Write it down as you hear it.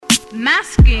My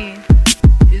skin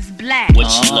is black.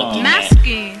 What you looking My at?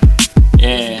 skin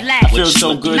is black. I feel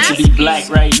so good to be black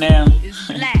right now.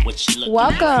 What you looking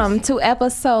Welcome to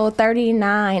episode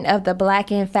 39 of the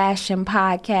Black in Fashion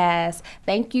podcast.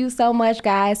 Thank you so much,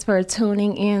 guys, for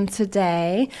tuning in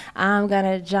today. I'm going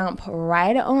to jump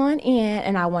right on in,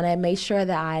 and I want to make sure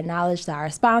that I acknowledge our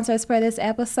sponsors for this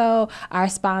episode. Our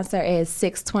sponsor is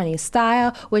 620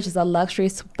 Style, which is a luxury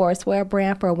sportswear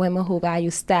brand for women who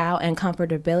value style and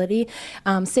comfortability.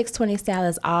 620 Style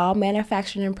is all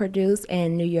manufactured and produced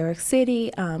in New York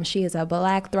City. She is a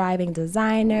black thriving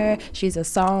designer. She's a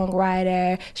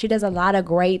songwriter. She does a lot of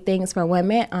great things for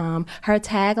women. Her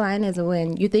tagline is,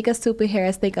 when you think of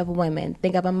superheroes, think of women.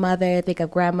 Think of a mother, think of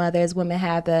grandmothers. Women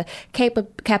have the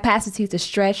capacity to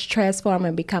stretch, transform,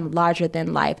 and become larger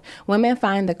than life. Women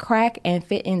find the crack and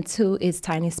fit into its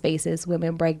tiny spaces.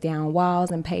 Women break down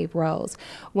walls and pave roads.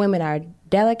 Women are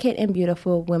delicate and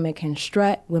beautiful. Women can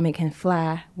strut. Women can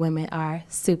fly. Women are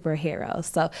superheroes.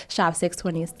 So shop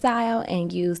 620 Style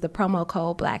and use the promo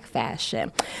code Black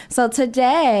Fashion. So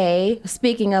today,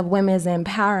 speaking of women's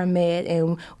empowerment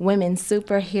and women's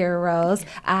superheroes,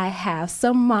 I have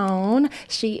Simone.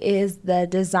 She is the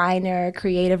designer,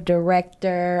 creative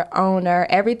director, owner,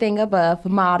 everything above,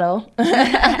 model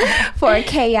for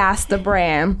Chaos the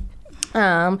brand.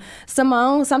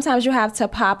 Simone, sometimes you have to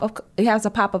pop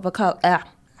up a color.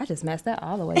 I just messed that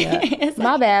all the way up.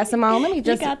 My bad, Simone. Let me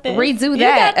just redo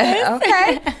that.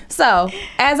 Okay. So,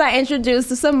 as I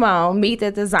introduced Simone, meet the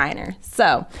designer.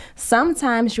 So,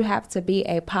 sometimes you have to be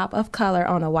a pop of color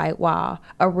on a white wall.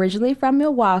 Originally from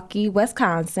Milwaukee,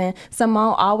 Wisconsin,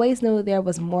 Simone always knew there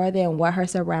was more than what her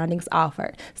surroundings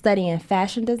offered. Studying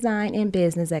fashion design and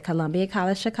business at Columbia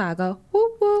College Chicago.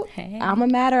 Whoop, whoop. Hey. Alma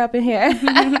mater up in here.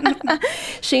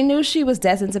 She knew she was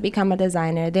destined to become a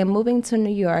designer. Then moving to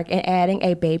New York and adding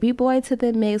a baby boy to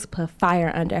the mix put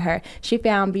fire under her. She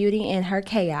found beauty in her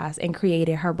chaos and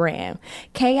created her brand.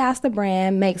 Chaos the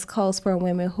brand makes clothes for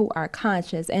women who are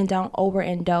conscious and don't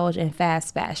overindulge in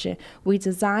fast fashion. We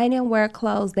design and wear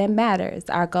clothes that matters.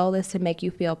 Our goal is to make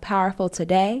you feel powerful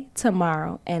today,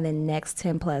 tomorrow, and the next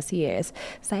 10 plus years.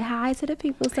 Say hi to the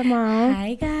people, Simone.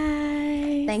 Hi,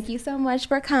 guys. Thank you so much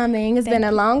for coming. It's been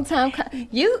a long time.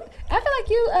 I feel like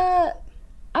you,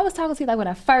 I was talking to you like when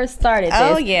I first started this.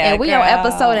 Oh, yeah, and we girl. on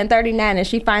episode 39 and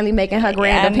she finally making her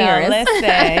grand appearance.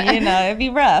 Listen, it'd be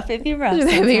rough. It'd be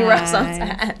rough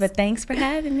sometimes. But thanks for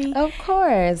having me. Of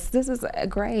course. This is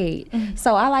great. Mm-hmm.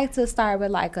 So I like to start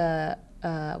with like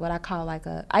what I call like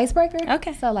a icebreaker.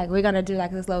 Okay. So like we're gonna do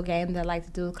like this little game that I like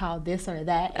to do called this or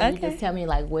that. And okay. You just tell me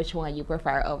like which one you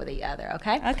prefer over the other,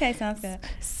 okay? Okay, sounds good.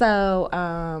 So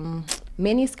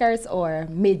mini skirts or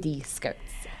midi skirts?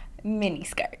 Mini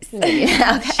skirts. Okay.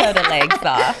 Show the legs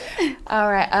off.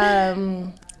 All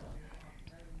right.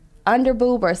 Under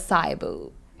boob or side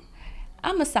boob?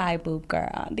 I'm a side boob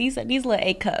girl. These little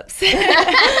A cups. Side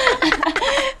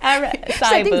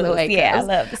boobs. Yeah, I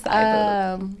love the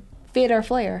side boob. Fit or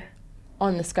flare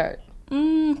on the skirt?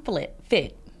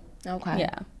 Fit. Okay.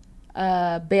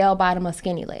 Yeah. Bell bottom or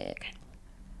skinny leg?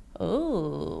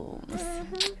 Ooh.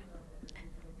 Mm-hmm.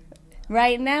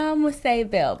 Right now, I'm going to say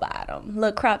bell bottom.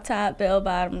 Look, crop top, bell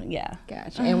bottom, yeah.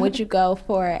 Gotcha. And would you go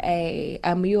for a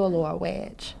mule or a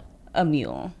wedge? A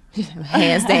mule.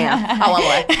 Hands down.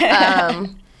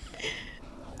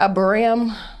 A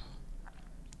brim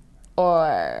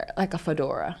or like a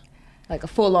fedora? Like a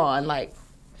full-on, like,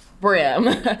 brim.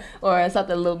 Or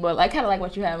something a little more, like kind of like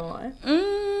what you have on?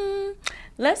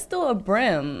 Let's do a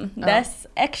brim. That's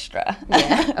extra.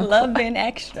 Yeah. Love being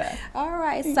extra. All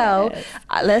right. So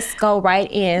let's go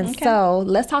right in. Okay. So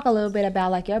let's talk a little bit about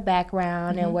like your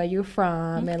background and where you're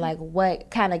from and like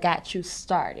what kind of got you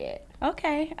started.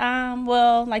 Okay.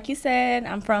 Well, like you said,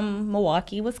 I'm from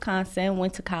Milwaukee, Wisconsin.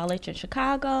 Went to college in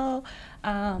Chicago.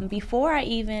 Before I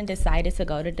even decided to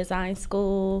go to design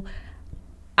school,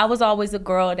 I was always a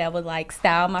girl that would like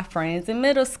style my friends in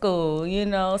middle school,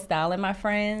 styling my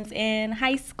friends in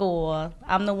high school.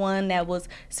 I'm the one that was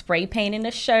spray painting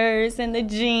the shirts and the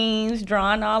jeans,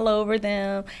 drawing all over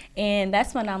them. And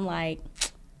that's when I'm like,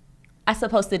 I'm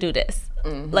supposed to do this.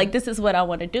 Mm-hmm. Like, this is what I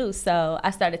want to do. So I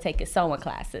started taking sewing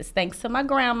classes. Thanks to my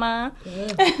grandma.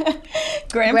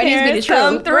 Grandparents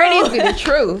come through. Granny's be the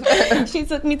truth. She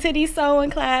took me to these sewing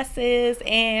classes.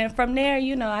 And from there,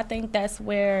 I think that's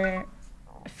where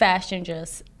fashion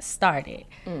just started.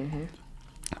 Mm-hmm.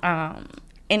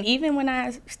 And even when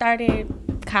I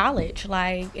started college,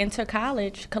 enter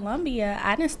college, Columbia,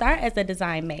 I didn't start as a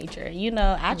design major.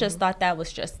 I just thought that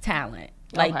was just talent.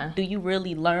 Like, Okay. do you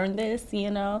really learn this,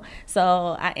 you know?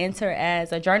 So I entered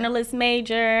as a journalist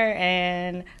major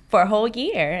and for a whole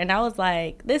year. And I was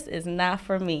like, this is not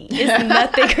for me. It's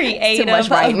nothing creative much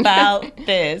writing. about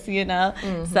this, you know?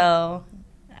 So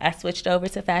I switched over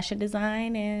to fashion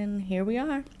design, and here we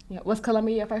are. Yeah. Was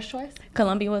Columbia your first choice?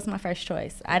 Columbia was my first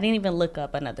choice. I didn't even look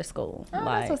up another school. Oh,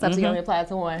 that's what's up. So you only applied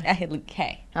to one. I hit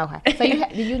K. Okay.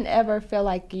 So did you ever feel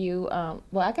like you, well,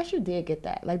 I guess you did get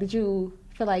that. Like, did you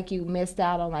feel like you missed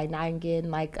out on, like, not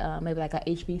getting, like, maybe, like, a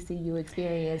HBCU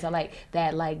experience or, like,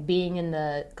 that, like, being in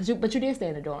the, but you did stay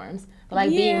in the dorms, but, like,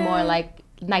 being more, like,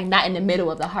 not in the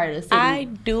middle of the heart of the city. I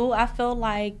do. I feel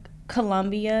like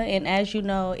Columbia, and as you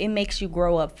know, it makes you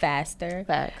grow up faster.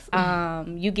 Facts.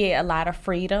 You get a lot of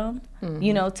freedom,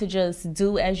 you know, to just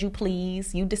do as you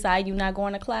please. You decide you're not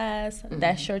going to class,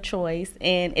 that's your choice.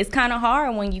 And it's kind of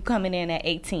hard when you coming in at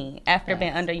 18 after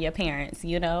being under your parents,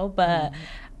 you know. But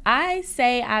I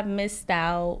say I missed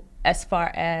out as far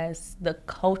as the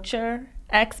culture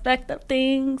aspect of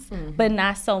things, but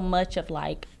not so much of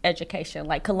like education.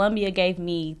 Like Columbia gave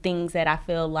me things that I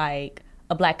feel like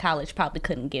a black college probably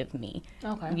couldn't give me.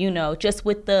 Okay. You know, just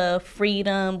with the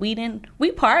freedom. We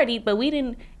partied, but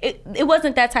it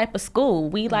wasn't that type of school.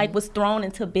 We like was thrown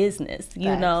into business,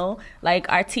 you know? Like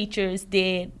our teachers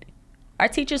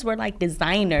were like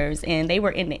designers and they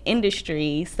were in the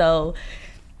industry. So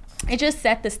it just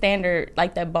set the standard,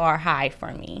 like that bar high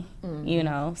for me, you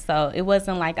know? So it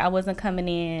wasn't like I wasn't coming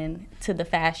in to the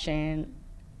fashion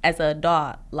as an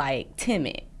adult, like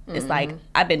timid. It's like,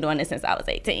 I've been doing this since I was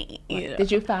 18. You know? Did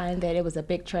you find that it was a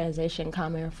big transition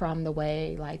coming from the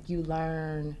way, like, you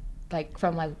learn, like,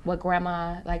 from, like, what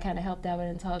grandma, like, kind of helped out with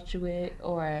and taught you with,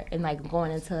 or, and, like,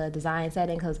 going into a design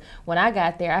setting? Because when I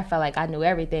got there, I felt like I knew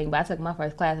everything, but I took my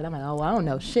first class, and I'm like, oh, I don't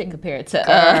know shit compared to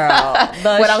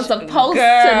what I'm supposed to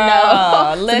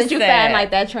know. So did you find,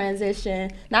 like, that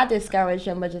transition, not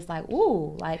discouraging, but just like,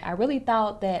 ooh, like, I really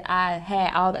thought that I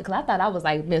had all that, because I thought I was,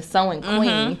 like, Miss Sewing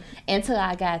Queen until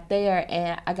I got there,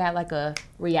 and I got, like, a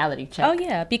reality check. Oh,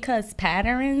 yeah, because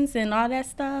patterns and all that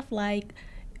stuff, like,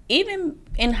 even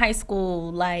in high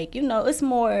school, like, you know, it's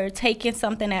more taking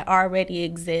something that already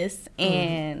exists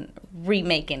and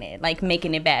remaking it, like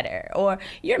making it better. Or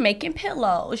you're making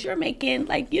pillows, you're making,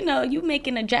 like, you know, you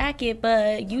making a jacket,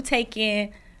 but you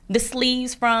taking the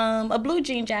sleeves from a blue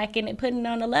jean jacket and putting it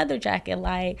on a leather jacket.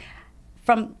 Like,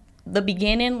 from the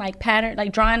beginning, like pattern,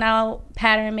 like drawing out,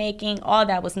 pattern making, all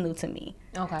that was new to me.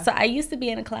 Okay. So I used to be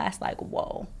in a class like,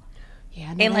 whoa.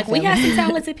 Yeah, And like we had some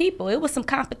talented people. It was some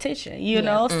competition, you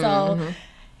know. So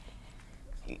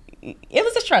it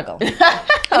was a struggle. It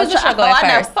was a struggle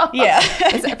at first. Yeah.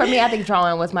 For me, I think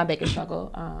drawing was my biggest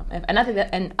struggle. And I think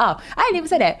that, I didn't even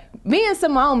say that. Me and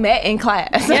Simone met in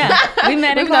class. Yeah, we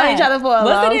met in class. We've known each other for a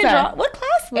long time. What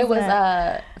class was it was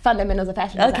that? Fundamentals of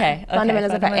Fashion Design. Okay.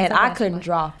 Fundamentals of Fashion. And I couldn't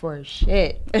draw for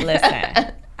shit.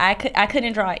 Listen. I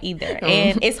couldn't draw either.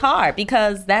 And it's hard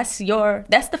because that's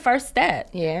the first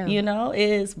step. Yeah. You know,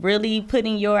 is really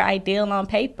putting your ideal on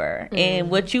paper.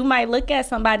 And what you might look at,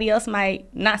 somebody else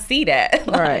might not see that.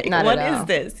 Like, right. Not what at all. is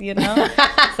this, you know?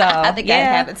 So I think that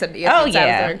happened to me a few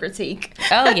times during critique.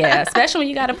 Oh, yeah. Especially when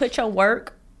you got to put your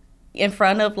work in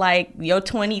front of like your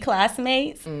 20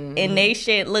 classmates and they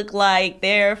shit look like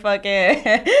they're fucking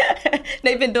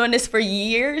they've been doing this for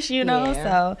years, you know.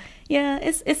 So yeah,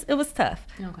 it was tough.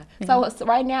 Okay. So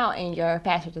right now in your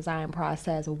fashion design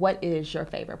process, what is your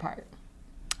favorite part?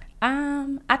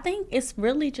 I think it's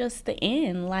really just the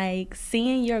end, like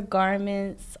seeing your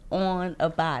garments on a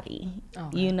body.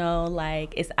 Okay. You know,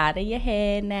 like it's out of your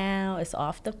head now, it's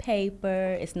off the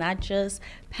paper, it's not just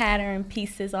pattern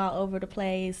pieces all over the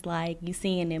place, like you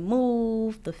seeing it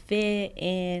move, the fit,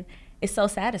 and it's so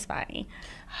satisfying.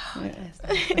 Oh, yes.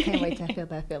 I can't wait to feel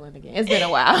that feeling again. It's been a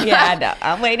while. Yeah, I know.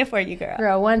 I'm waiting for you, girl.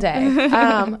 Girl, one day.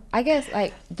 I guess,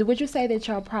 like, would you say that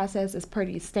your process is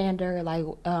pretty standard, like,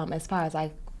 as far as,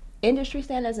 like, industry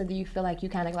standards, or do you feel like you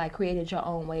kind of like created your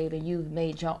own wave and you've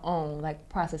made your own like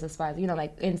process as far as, you know,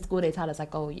 like in school they taught us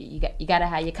like, oh, you got to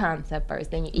have your concept first,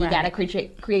 then you got to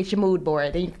create your mood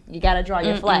board, then you got to draw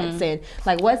your flats, and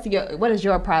like what does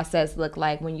your process look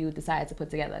like when you decide to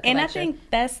put together a collection? And I think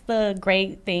that's the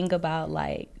great thing about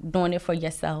like doing it for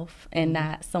yourself and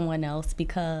not someone else,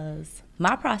 because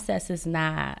my process is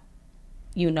not,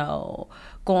 you know,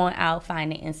 going out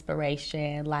finding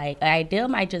inspiration. Like an idea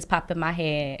might just pop in my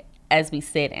head as we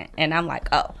sitting, and I'm like,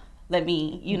 oh, let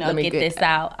me, you know, get this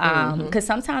out. Because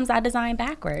sometimes I design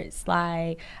backwards.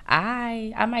 Like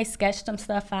I might sketch some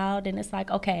stuff out, and it's like,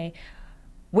 okay,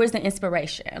 where's the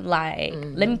inspiration? Like,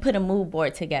 let me put a mood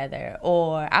board together.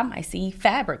 Or I might see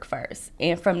fabric first.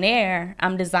 And from there,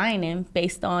 I'm designing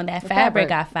based on that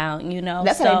fabric I found, you know.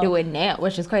 That's how they do it now,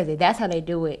 which is crazy. That's how they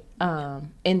do it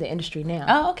in the industry now.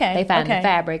 Oh, okay. They find the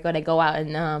fabric, or they go out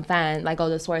and find, like, go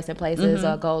to sourcing places,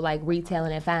 or go, like,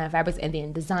 retailing and find fabrics and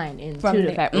then design into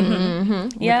the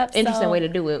fabric. Yep. Interesting way to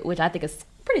do it, which I think is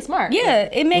pretty smart. Yeah,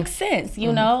 it makes sense,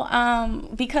 you know,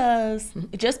 because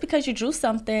just because you drew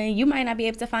something, you might not be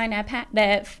able to find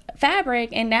that fabric,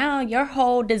 and now your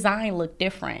whole design look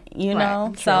different, you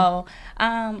know. True. So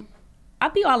I'll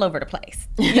be all over the place,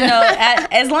 you know.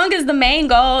 As long as the main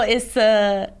goal is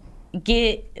to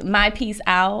get my piece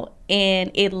out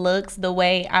and it looks the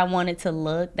way I want it to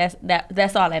look,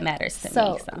 that's all that matters to me.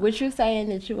 So what you're saying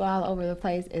that you all over the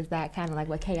place, is that kind of like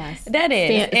what Chaos that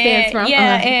is stands from?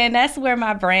 Yeah, and that's where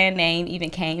my brand name even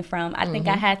came from. I think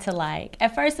I had to, like,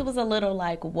 at first it was a little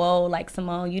like, whoa, like,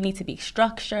 Simone, you need to be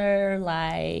structured,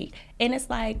 like, and it's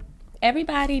like,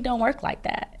 everybody don't work like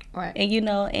that, right? And you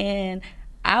know, and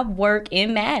I work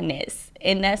in madness,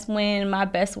 and that's when my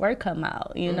best work come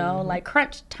out, you know, like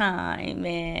crunch time,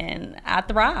 and I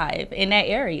thrive in that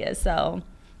area. So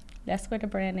that's where the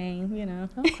brand name, you know.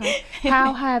 Okay.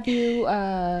 How have you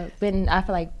been? I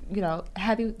feel like, you know,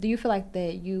 do you feel like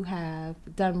that you have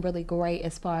done really great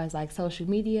as far as, like, social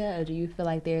media, or do you feel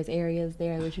like there's areas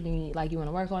there that you need, like, you want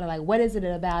to work on? Or, like, what is it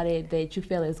about it that you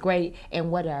feel is great,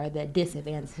 and what are the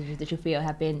disadvantages that you feel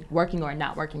have been working or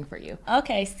not working for you?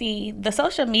 Okay, see, the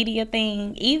social media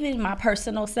thing, even my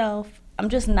personal self, I'm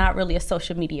just not really a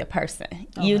social media person,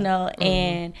 you know,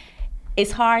 and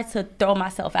it's hard to throw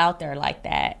myself out there like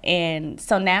that. And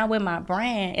so now with my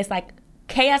brand, it's like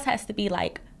Chaos has to be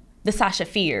like the Sasha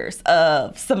Fierce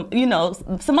of some, you know,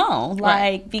 Simone,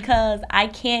 like, because I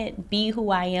can't be who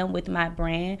I am with my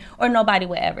brand, or nobody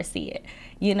will ever see it,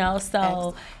 you know.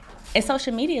 So and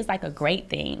social media is like a great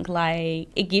thing. Like,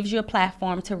 it gives you a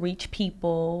platform to reach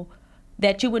people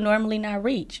that you would normally not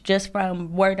reach just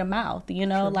from word of mouth, you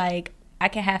know. Like, I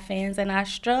can have fans in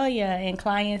Australia and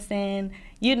clients in,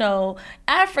 you know,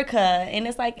 Africa, and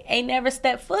it's like, ain't never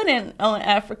stepped foot on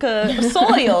Africa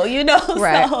soil, you know.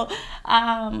 Right. So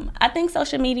I think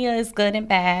social media is good and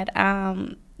bad.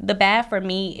 The bad for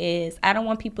me is I don't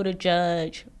want people to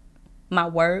judge my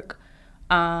work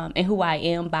and who I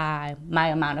am by my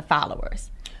amount of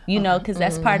followers, you know, because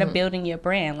that's part of building your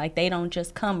brand. Like, they don't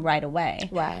just come right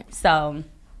away. Right. So,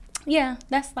 yeah,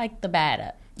 that's like the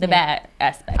bad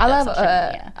aspect. I of love social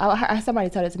media. somebody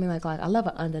told it to me, like I love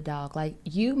an underdog. Like,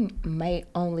 you may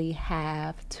only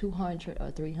have 200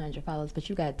 or 300 followers, but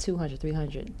you got 200,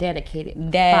 300 dedicated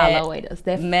followers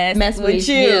that mess with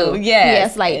you.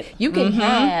 Yes, like, you can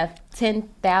have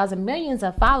 10,000 millions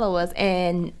of followers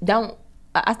and don't.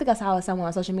 I think I saw someone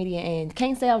on social media and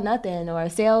can't sell nothing, or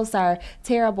sales are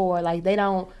terrible, or like they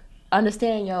don't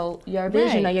understand your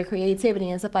vision or your creativity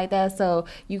and stuff like that. So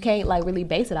you can't, like, really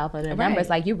base it off of the numbers.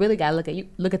 Like, you really gotta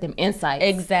look at them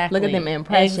insights, look at them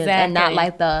impressions, and not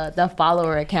like the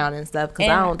follower account and stuff, because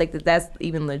I don't think that's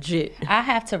even legit. I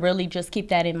have to really just keep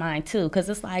that in mind too, because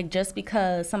it's like, just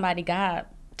because somebody got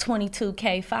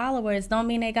 22K followers don't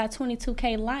mean they got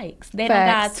 22K likes. They don't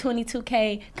got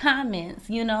 22K comments,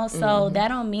 you know. So that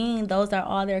don't mean those are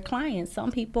all their clients.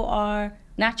 Some people are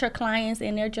not your clients,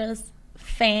 and they're just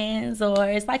fans, or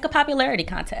it's like a popularity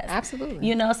contest. Absolutely.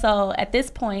 You know, so at this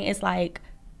point, it's like,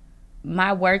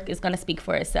 my work is going to speak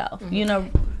for itself, you know,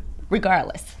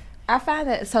 regardless. I find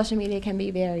that social media can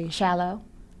be very shallow,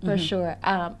 for sure.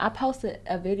 I posted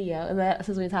a video,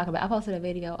 since we were talking about, I posted a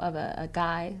video of a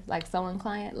guy, like, sewing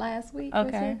client last week.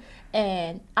 Okay.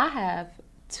 And I have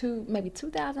maybe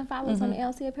 2,000 followers on the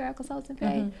LC Apparel Consulting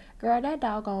page. Girl, that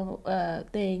doggone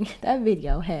thing, that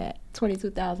video had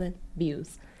 22,000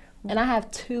 views. And I have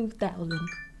 2,000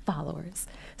 followers.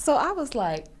 So I was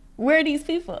like, where are these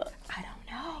people? I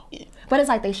don't know. But it's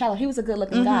like, they shallow. He was a good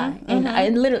looking guy. And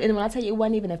and when I tell you, it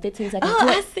wasn't even a 15-second clip.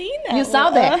 I seen that. You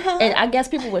saw that. And I guess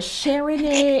people were sharing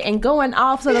it and going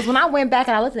off. So when I went back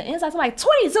and I looked at the insights, I'm like,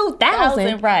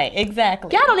 22,000. Right,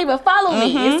 exactly. Y'all don't even follow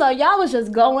me. And so y'all was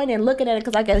just going and looking at it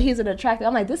because I guess he's an attractive.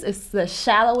 I'm like, this is the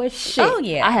shallowest shit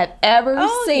I have ever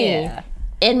seen.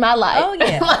 In my life. Oh,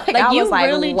 yeah. like you was like,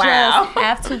 really wow. just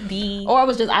have to be. Or it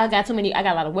was just, I got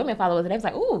a lot of women followers, and they was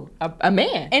like, ooh, a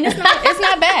man. And it's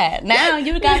not bad. Now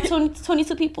you got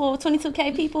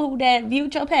 22K people that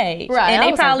viewed your page. Right. And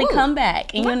they probably come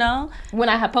back, and you know. When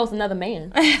I post another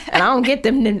man. And I don't get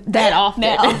them that often.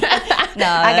 No.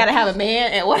 I got to have a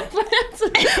man and when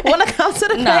I come to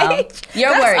the No, page.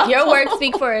 your work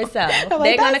speak for itself. Like,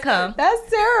 They're gonna come. That's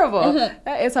terrible.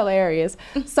 That is hilarious.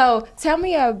 So tell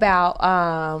me about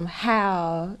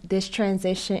how this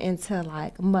transition into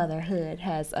like motherhood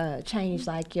has changed,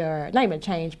 like your, not even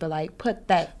changed, but like put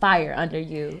that fire under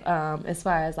you as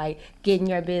far as like getting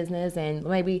your business, and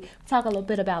maybe talk a little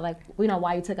bit about like, you know,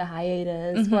 why you took a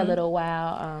hiatus for a little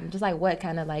while, just like what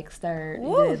kind of like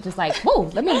stirred, just like, whoa,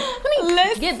 let me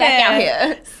get back out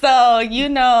here. So, you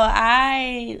know,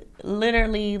 I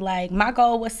literally, like, my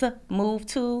goal was to move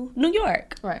to New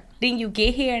York. Right. Then you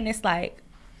get here and it's like,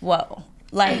 whoa,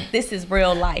 like, this is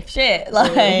real life shit.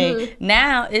 Like,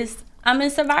 now I'm in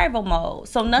survival mode,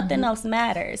 so nothing else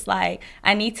matters. Like,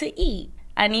 I need to eat.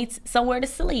 I need somewhere to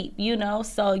sleep, you know?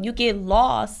 So you get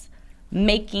lost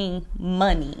making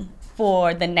money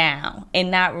for the now and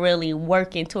not really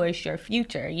working towards your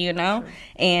future, you know?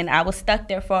 And I was stuck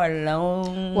there for a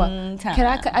long time.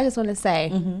 I just want to say,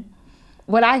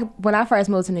 when I first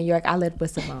moved to New York, I lived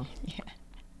with Simone.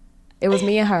 It was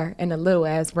me and her in a little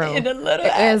ass room. In a little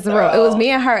ass room. It was me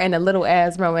and her in a little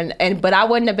ass room, but I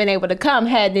wouldn't have been able to come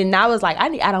had. And I was like,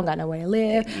 I don't got nowhere to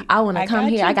live. I want to come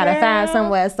here. I gotta find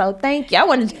somewhere. So thank you. I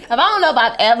don't know if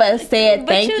I've ever said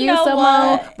thank you,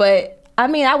 Simone, but I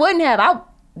mean, I wouldn't have. I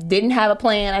didn't have a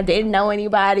plan. I didn't know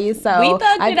anybody, so we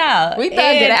thugged it out.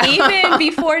 And even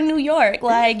before New York,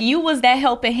 like, you was that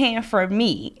helping hand for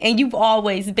me, and you've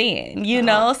always been, you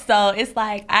know. So it's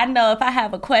like, I know if I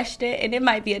have a question, and it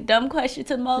might be a dumb question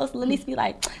to most, Lily's be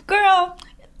like, "Girl,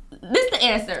 this is the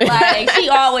answer." Like, she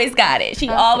always got it. She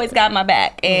always got my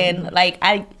back, and like,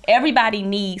 everybody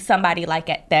needs somebody like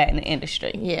that in the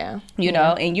industry. Yeah, you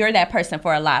know, and you're that person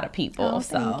for a lot of people.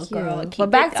 So, girl, keep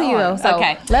but back it to you. going. So,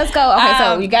 okay, let's go. Okay,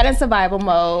 so you got in survival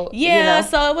mode. Yeah, you know?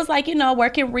 So it was like, you know,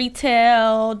 working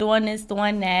retail, doing this,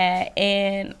 doing that,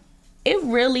 and it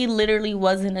really literally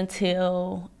wasn't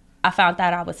until I found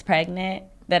out I was pregnant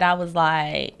that I was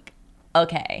like,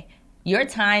 okay, your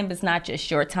time is not just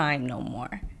your time no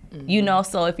more. You know,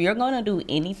 so if you're going to do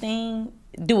anything,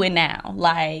 do it now.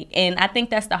 Like, and I think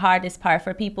that's the hardest part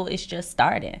for people, is just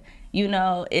starting. You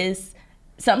know,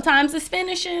 sometimes it's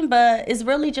finishing, but it's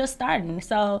really just starting.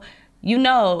 So, you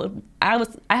know, I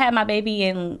had my baby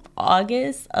in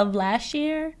August of last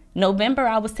year. November,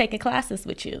 I was taking classes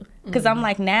with you, because I'm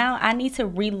like, now I need to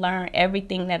relearn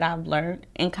everything that I've learned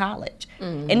in college.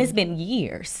 And it's been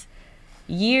years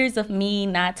of me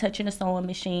not touching a sewing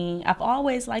machine. I've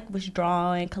always like was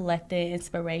drawing, collecting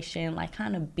inspiration, like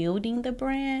kind of building the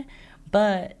brand,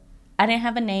 but I didn't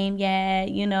have a name yet.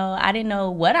 You know, I didn't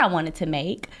know what I wanted to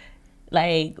make.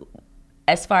 Like,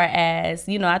 as far as,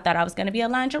 you know, I thought I was going to be a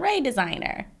lingerie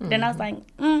designer. Then I was like,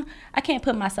 I can't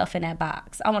put myself in that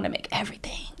box. I want to make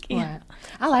everything. Right.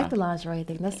 I like the lingerie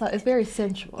thing. It's very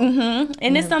sensual.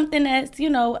 And it's something that's, you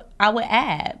know, I would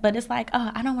add. But it's like,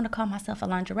 oh, I don't want to call myself a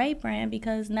lingerie brand,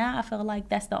 because now I feel like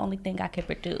that's the only thing I can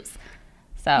produce.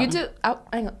 So you do.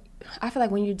 I feel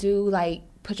like when you do like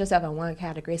put yourself in one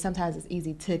category, sometimes it's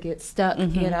easy to get stuck,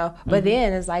 you know. But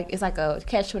then it's like a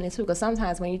catch-22, because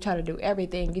sometimes when you try to do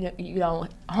everything, you know, you don't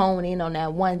hone in on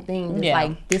that one thing. It's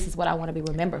like, this is what I want to be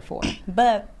remembered for.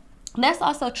 But that's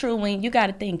also true when you got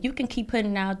to think, you can keep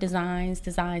putting out designs,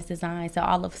 so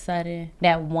all of a sudden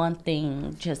that one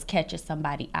thing just catches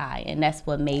somebody's eye, and that's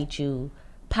what made you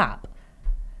pop.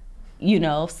 You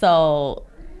know, so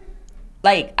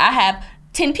like, I have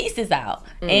 10 pieces out,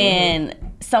 and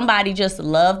somebody just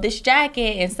loved this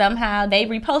jacket, and somehow they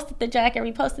reposted the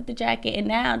jacket, and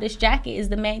now this jacket is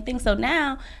the main thing. So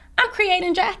now I'm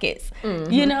creating jackets,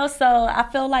 you know. So I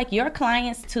feel like your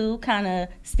clients too kind of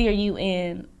steer you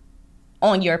in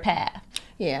on your path.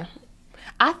 Yeah.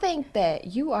 I think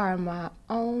that you are my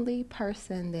only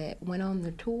person that went on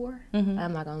the tour.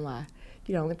 I'm not gonna lie,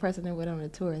 you're the only person that went on the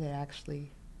tour that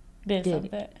actually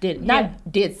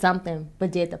did something,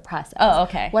 but did the process. Oh,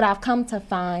 okay. What I've come to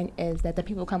find is that the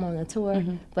people come on the tour,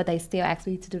 but they still ask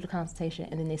me to do the consultation,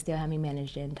 and then they still have me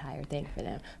manage the entire thing for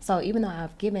them. So even though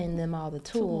I've given them all the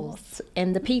tools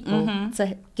and the people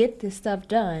to get this stuff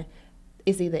done,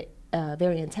 it's either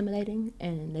very intimidating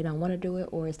and they don't want to do it,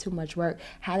 or it's too much work.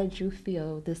 How did you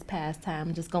feel this past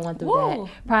time just going through that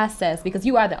process? Because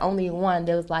you are the only one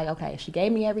that was like, okay, she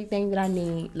gave me everything that I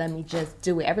need, let me just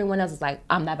do it. Everyone else is like,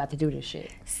 I'm not about to do this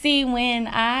shit. See, when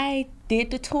I did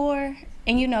the tour,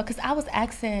 and you know, because I was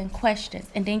asking questions,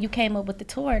 and then you came up with the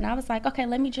tour, and I was like, okay,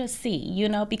 let me just see, you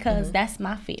know, because that's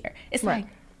my fear. It's like,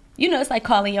 you know, it's like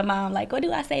calling your mom, like, what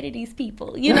do I say to these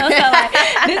people? You know, so like,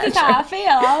 this is how I feel.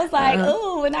 I was like,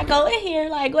 ooh, when I go in here,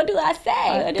 like, what do I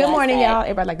say? Good morning, y'all.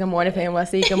 Everybody like, good morning for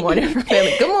NYC. Good morning for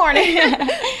Philly. Good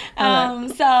morning.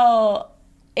 So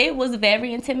it was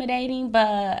very intimidating,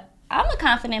 but I'm a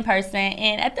confident person,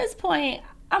 and at this point,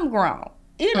 I'm grown.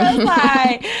 You know, it's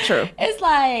like, True. It's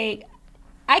like,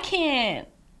 I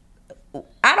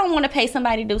don't want to pay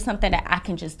somebody to do something that I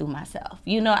can just do myself.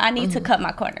 You know, I need to cut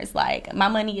my corners. Like, my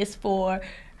money is for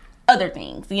other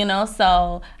things, you know?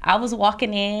 So I was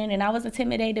walking in and I was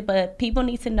intimidated, but people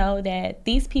need to know that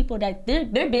these people, that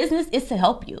their business is to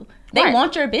help you. They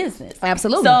want your business.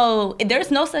 Absolutely. So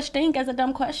there's no such thing as a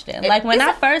dumb question. Like, when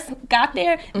I first got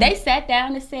there, they sat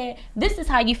down and said, this is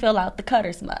how you fill out the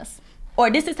cutter's must. Or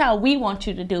this is how we want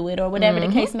you to do it, or whatever the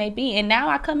case may be. And now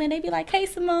I come in, they be like, hey,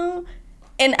 Simone.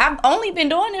 And I've only been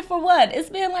doing it for what? It's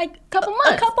been like a couple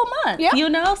months, yeah. You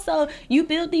know? So you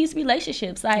build these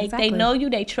relationships. Like, they know you,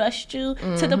 they trust you,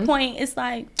 to the point it's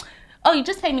like, oh, you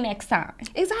just pay me next time.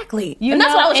 Exactly. You and know?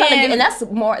 that's what I was trying to get. And that's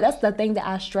the thing that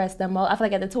I stress the most. I feel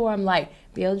like at the tour, I'm like,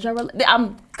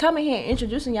 I'm coming here and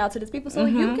introducing y'all to these people so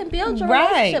you can build your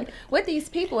relationship with these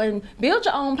people and build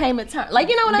your own payment term. Like,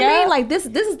 you know what I mean? Like, this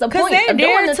is the point of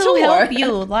doing the tour. To help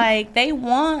you. Like, they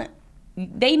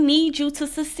need you to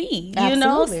succeed, you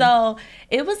know? So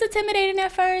it was intimidating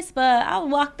at first, but I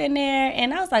walked in there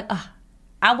and I was like,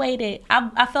 I waited.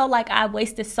 I felt like I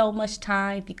wasted so much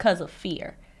time because of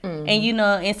fear. And, you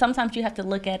know, and sometimes you have to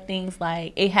look at things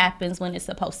like it happens when it's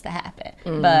supposed to happen.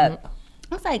 But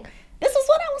I was like, this is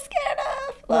what I was scared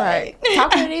of. Like,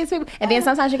 talking to these people. And then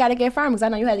sometimes you got to get firm, because I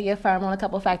know you had to get firm on a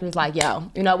couple of factors. Like,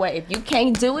 yo, you know what? If you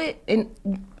can't do it,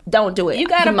 don't do it. You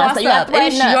got to boss up.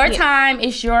 It's your time.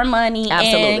 It's your money.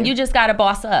 Absolutely. And you just got to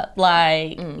boss up.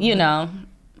 Like, you know,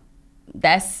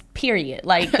 that's period.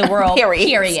 Like, the world,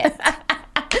 period.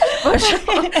 For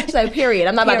sure. So, period.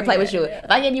 I'm not about to play with you. If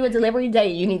I give you a delivery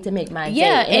date, you need to make my date.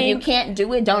 And if you can't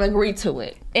do it, don't agree to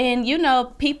it. And, you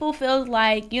know, people feel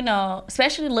like, you know,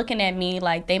 especially looking at me,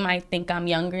 like, they might think I'm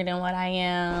younger than what I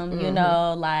am, you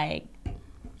know, like,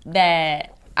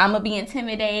 that I'm going to be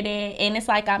intimidated. And it's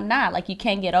like, I'm not. Like, you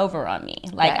can't get over on me.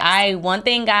 Like, one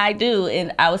thing I do,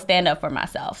 and I will stand up for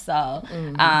myself. So,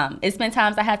 it's been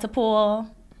times I had to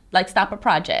stop a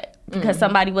project because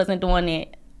somebody wasn't doing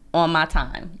it on my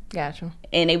time. Gotcha.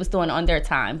 And they was doing it on their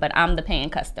time, but I'm the paying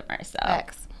customer. So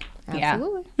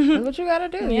absolutely. That's what you gotta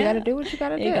do. You gotta do what you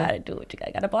gotta do. You gotta do what you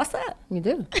gotta boss up. You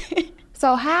do.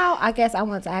 So how, I guess I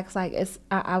want to ask, like,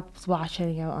 I was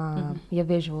watching your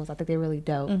visuals. I think they're really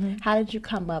dope. How did you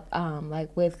come up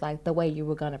with like the way you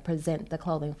were gonna present the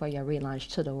clothing for your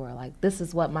relaunch to the world? Like, this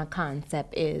is what my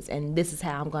concept is, and this is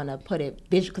how I'm gonna put it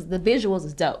visual, because the visuals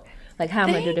is dope. Like, how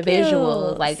I'm gonna do the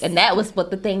visuals, like, and that was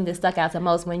what the thing that stuck out the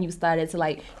most when you started to,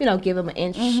 like, you know, give them an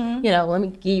inch. You know, let me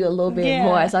give you a little bit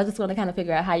more. So I just want to kind of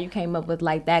figure out how you came up with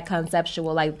like that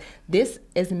conceptual, like, this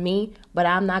is me, but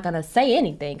I'm not gonna say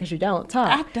anything because you don't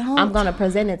talk. I'm gonna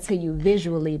present it to you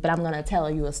visually, but I'm gonna tell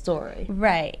you a story.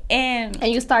 Right, and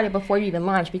you started before you even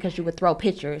launched because you would throw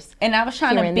pictures. And I was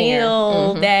trying to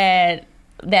build that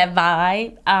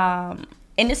vibe,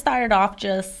 and it started off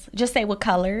just say with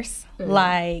colors,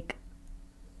 like.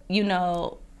 You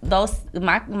know, those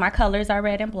my colors are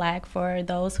red and black. For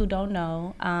those who don't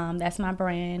know, that's my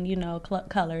brand. You know,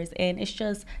 colors, and it's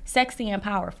just sexy and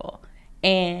powerful.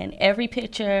 And every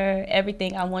picture,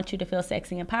 everything, I want you to feel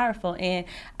sexy and powerful. And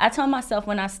I told myself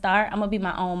when I start, I'm gonna be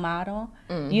my own model.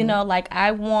 You know, like,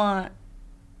 I want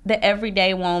the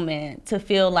everyday woman to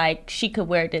feel like she could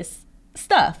wear this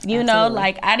stuff. You know,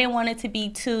 like, I didn't want it to be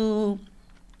too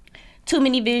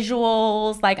many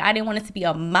visuals. Like, I didn't want it to be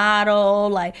a model.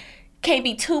 Like, can't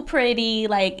be too pretty.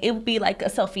 Like, it would be like a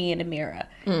selfie in the mirror.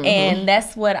 And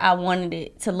that's what I wanted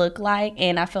it to look like.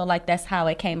 And I feel like that's how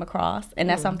it came across. And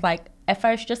that's something like, at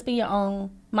first, just be your own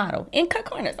model and cut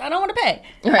corners. I don't want to pay.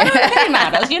 I don't want to pay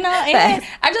models, you know? And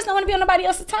I just don't want to be on nobody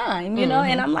else's time, you know?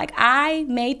 And I'm like, I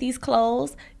made these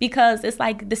clothes because it's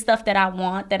like the stuff that I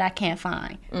want that I can't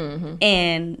find.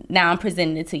 And now I'm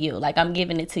presenting it to you. Like, I'm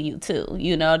giving it to you too,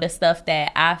 you know? The stuff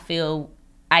that I feel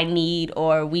I need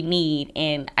or we need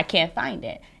and I can't find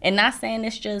it. And not saying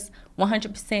it's just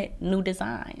 100% new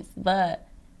designs, but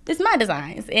it's my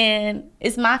designs and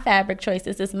it's my fabric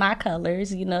choices, it's my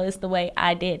colors, you know, it's the way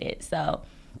I did it. So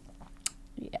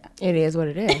yeah, it is what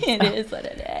it is. It is what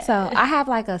it is. So I have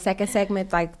like a second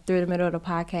segment, like through the middle of the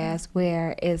podcast,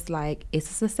 where it's like, it's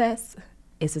a success,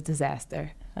 it's a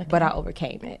disaster, but I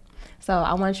overcame it. So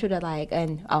I want you to like,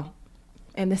 and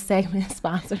this segment is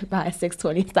sponsored by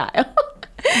 620 Style.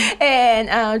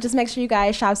 And just make sure you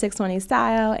guys shop 620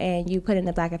 Style and you put in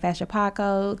the Black and Fashion pod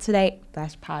code today.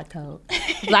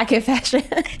 Black and Fashion.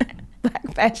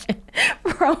 Black Fashion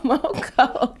promo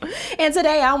code. And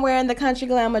today I'm wearing the Country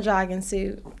Glamour jogging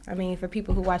suit. I mean, for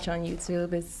people who watch on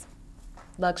YouTube, it's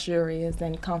luxurious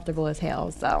and comfortable as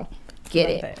hell. So get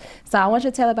Love it. that. So I want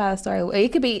you to tell about a story.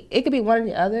 It could be one or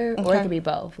the other, or it Okay. could be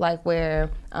both. Like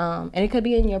where, and it could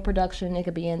be in your production, it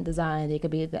could be in design, it could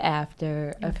be the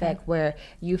after effect where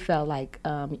you felt like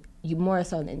you more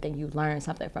so than anything you learned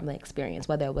something from the experience,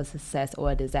 whether it was success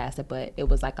or a disaster, but it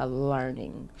was like a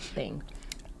learning thing.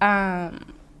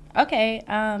 Okay.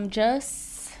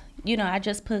 Just, I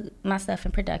just put my stuff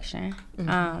in production.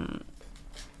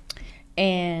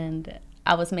 And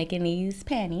I was making these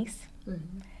panties.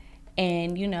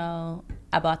 And,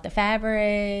 I bought the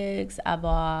fabrics, I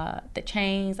bought the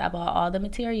chains, I bought all the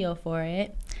material for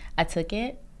it. I took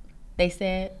it. They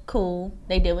said, cool.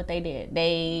 They did what they did.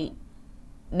 They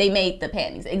made the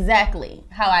panties exactly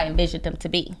how I envisioned them to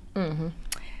be.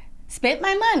 Spent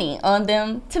my money on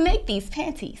them to make these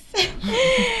panties.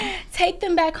 Take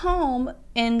them back home,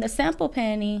 and the sample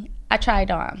panty I tried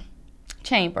on.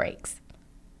 Chain breaks.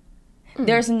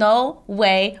 There's no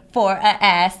way for an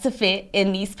ass to fit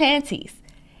in these panties.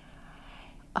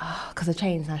 Oh, because the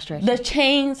chain's not stretchy. The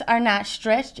chains are not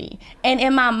stretchy. And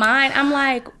in my mind, I'm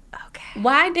like,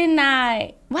 why didn't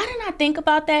I think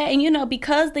about that? And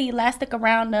because the elastic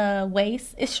around the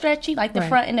waist is stretchy, like the Right.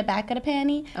 front and the back of the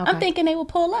panty, Okay. I'm thinking they would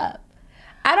pull up.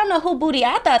 I don't know who booty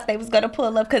I thought they was gonna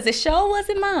pull up because it sure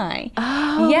wasn't mine.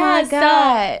 Oh my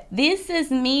God. So this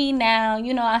is me now.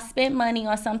 I spent money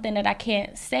on something that I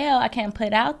can't sell, I can't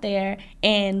put out there,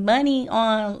 and money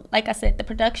on, like I said, the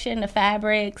production, the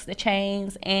fabrics, the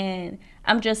chains, and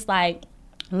I'm just like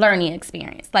learning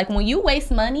experience. Like when you waste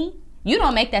money, you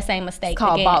don't make that same mistake. It's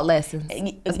called again. bought lessons.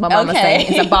 That's my mama saying.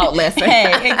 It's a bought lesson.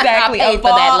 Hey, exactly. I paid A for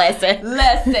that bought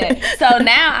lesson. So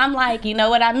now I'm like, you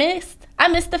know what I missed? I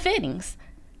missed the fittings.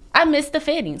 I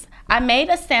made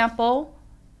a sample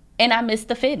and I missed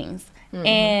the fittings.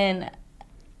 And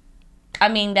I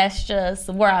mean, that's just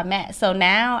where I'm at. So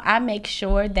now I make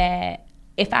sure that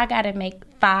if I got to make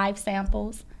 5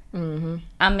 samples, I'm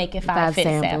making 5 fit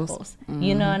samples.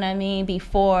 You know what I mean?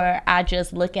 Before I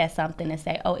just look at something and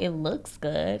say, oh, it looks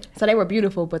good. So they were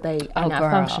beautiful, but they are not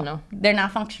functional. They're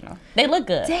not functional. They look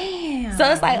good. Damn. So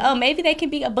it's like, oh, maybe they can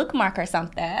be a bookmark or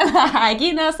something.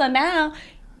 So now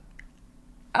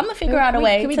I'm gonna figure out a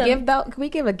way. Can we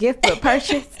give a gift for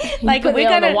purchase? Like Put we're it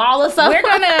on gonna the wall or something.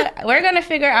 I'm gonna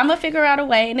figure out a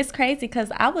way, and it's crazy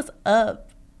because I was up.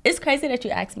 It's crazy that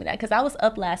you asked me that because I was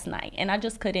up last night and I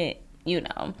just couldn't,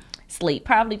 sleep.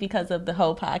 Probably because of the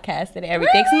whole podcast and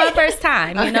everything. It's my first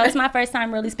time. It's my first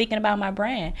time really speaking about my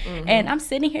brand, and I'm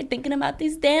sitting here thinking about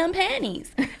these damn panties,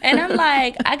 and I'm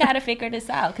like, I gotta figure this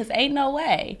out because ain't no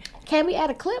way. Can we add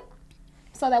a clip?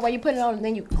 So that way you put it on and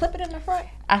then you clip it in the front?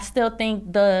 I still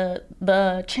think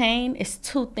the chain is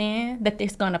too thin that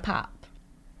it's gonna pop.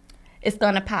 It's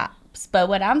gonna pop. But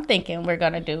what I'm thinking we're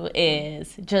gonna do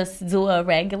is just do a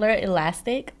regular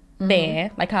elastic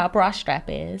band, like how a bra strap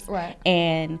is. Right.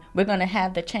 And we're gonna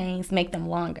have the chains, make them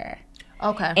longer.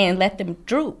 Okay. And let them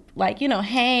droop, like,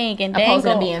 hang and Opposed to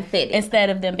dangle them being fitted. instead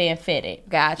of them being fitted.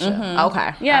 Gotcha.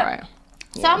 Okay. Yeah. All right.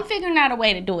 So I'm figuring out a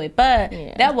way to do it. But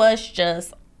Yeah. that was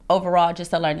just overall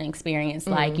just a learning experience.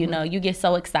 Like, you get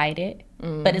so excited,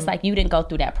 but it's like you didn't go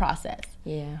through that process.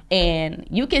 Yeah. And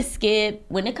you can skip,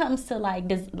 when it comes to like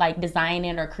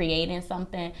designing or creating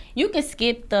something, you can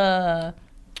skip the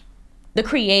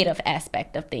creative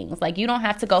aspect of things. Like you don't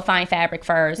have to go find fabric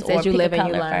first or you pick live a and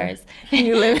you color learn. first.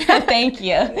 You live. Thank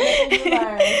you.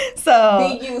 learn.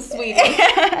 So Be you, sweetie.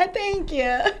 thank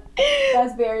you.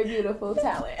 That's very beautiful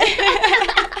talent.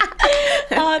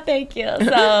 Oh, thank you.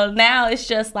 So now it's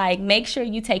just like, make sure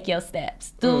you take your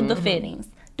steps. Do the fittings.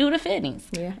 Do the fittings.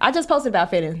 Yeah. I just posted about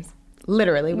fittings.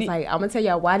 Literally. It was like, I'm going to tell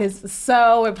y'all why this is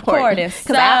so important. Important.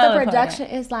 Because So after production,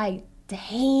 it's like,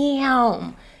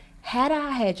 damn. Had I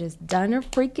had just done a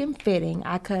freaking fitting,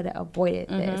 I could have avoided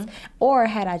this. Or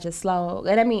had I just slowed.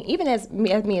 And I mean, even as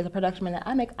me as a production manager,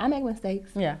 I make mistakes.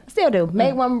 Yeah. Still do.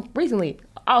 Made one recently.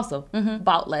 Also,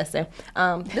 bought lesson.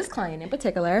 This client in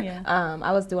particular, Yeah.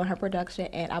 I was doing her production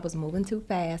and I was moving too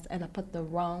fast and I put the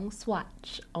wrong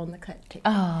swatch on the cut tape.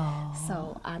 Oh.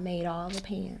 So I made all the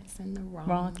pants in the wrong,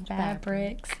 Wrong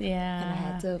fabric. fabrics. Yeah. And I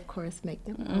had to, of course, make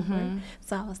them over.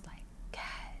 So I was like, God.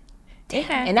 It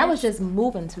And that was just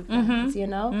moving too fast,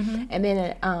 And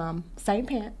then same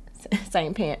pant.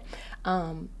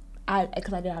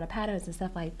 Because I did all the patterns and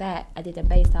stuff like that, I did them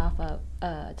based off of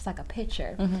just like a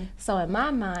picture. So in my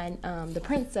mind, the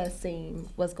princess seam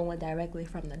was going directly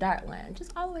from the dart line,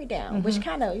 just all the way down, which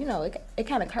kind of, it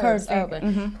kind of curves over.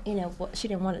 She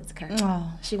didn't want it to curve.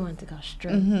 Oh. She wanted to go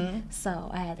straight.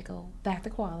 So I had to go back to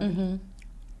quality,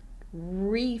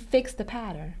 refix the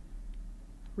pattern,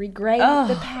 regrade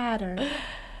the pattern,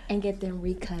 and get them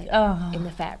recut in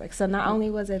the fabric. So not only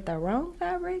was it the wrong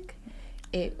fabric,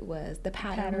 it was the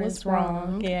pattern Pattern was is wrong,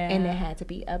 wrong, yeah. and it had to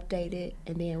be updated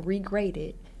and then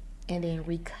regraded and then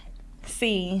recut.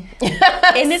 See,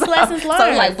 and it's lessons learned.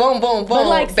 So like boom, boom, boom, But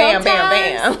like bam, bam,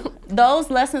 sometimes bam. those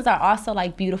lessons are also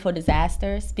like beautiful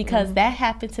disasters, because that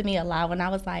happened to me a lot when I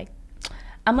was like,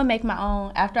 I'm gonna make my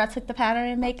own. After I took the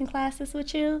pattern making classes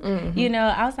with you, you know,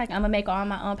 I was like, I'm gonna make all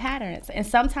my own patterns. And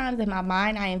sometimes in my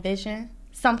mind, I envision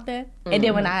something, and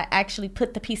then when I actually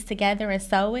put the piece together and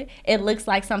sew it, it looks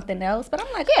like something else. But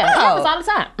I'm like, Yeah, it happens all the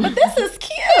time. but this is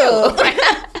cute.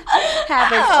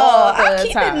 Happens all the I'm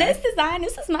keeping time. this design.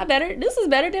 This is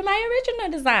better than my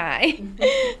original design.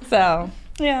 So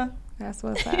yeah, That's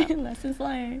what's up. lessons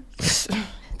learned.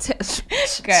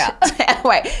 Girl,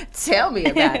 wait, tell me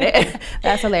about it.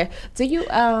 That's hilarious. Do you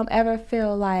ever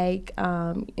feel like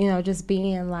you know, just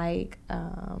being like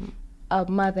a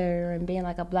mother and being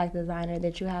like a Black designer,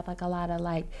 that you have like a lot of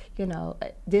like, you know,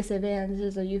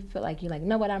 disadvantages, or you feel like you're like,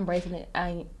 no, what, I'm embracing it,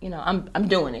 I'm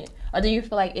doing it, or do you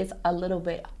feel like it's a little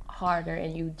bit harder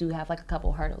and you do have like a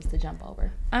couple hurdles to jump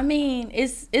over? I mean,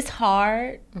 it's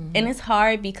hard, and it's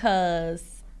hard because,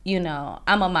 you know,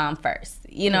 I'm a mom first.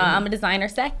 You know, I'm a designer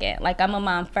second. Like, I'm a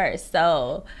mom first.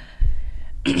 So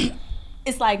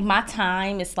it's like my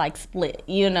time is like split,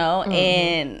 you know?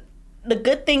 And the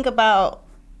good thing about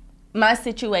my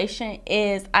situation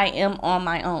is I am on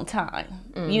my own time,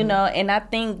 you know? And I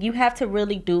think you have to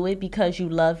really do it because you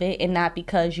love it, and not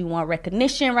because you want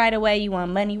recognition right away, you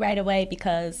want money right away,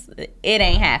 because it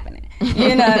ain't happening.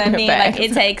 You know what I mean? Like,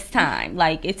 it takes time.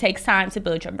 Like, it takes time to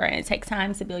build your brand. It takes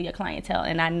time to build your clientele,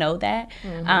 and I know that.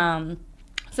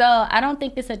 So I don't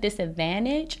think it's a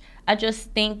disadvantage. I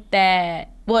just think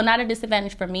that, well, not a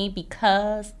disadvantage for me,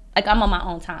 because, like, I'm on my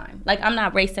own time. Like, I'm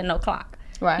not racing no clock.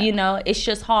 Right. You know, it's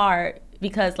just hard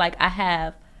because, like, I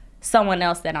have someone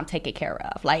else that I'm taking care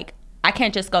of. Like, I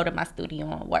can't just go to my studio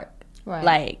and work. Right.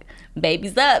 Like,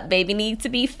 baby's up, baby needs to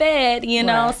be fed, you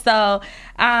know? Right.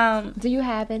 So, do you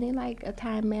have any like a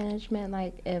time management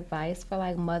like advice for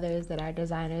like mothers that are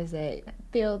designers that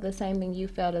feel the same thing you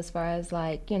felt, as far as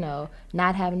like, you know,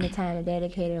 not having the time to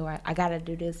dedicate it, or I gotta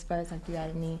do this first? Like, you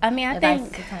got any advice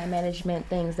to time management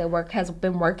things that has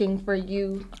been working for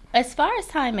you? As far as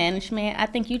time management, I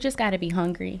think you just got to be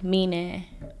hungry. Meaning,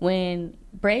 when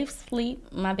Brave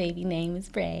sleep, my baby name is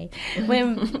Brave.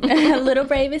 When little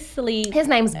Brave is asleep, His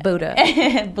name's Buddha.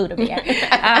 Buddha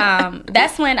bear.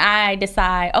 That's when I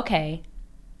decide, okay,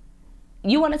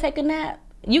 you want to take a nap?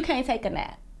 You can't take a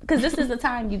nap, because this is the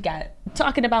time you got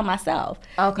talking about myself.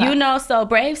 Okay. You know, so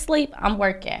Brave sleep, I'm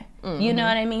working. You know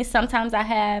what I mean? Sometimes I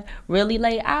have really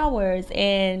late hours,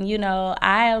 and, you know,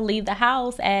 I'll leave the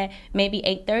house at maybe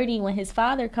 8:30 when his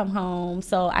father come home,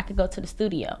 so I could go to the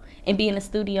studio and be in the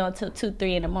studio until 2,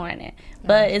 3 in the morning.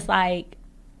 But it's like,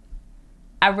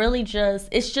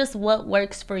 it's just what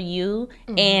works for you.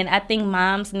 And I think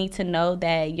moms need to know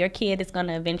that your kid is going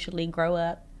to eventually grow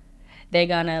up. They're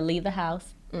going to leave the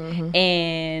house.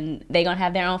 And they're going to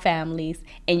have their own families.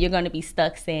 And you're going to be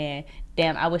stuck saying,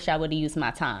 damn, I wish I would have used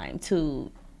my time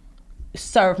to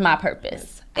serve my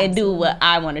purpose and do what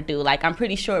I want to do. Like, I'm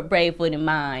pretty sure Brave wouldn't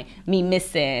mind me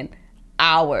missing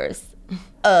hours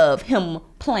of him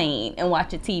playing and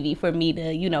watching TV for me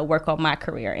to, you know, work on my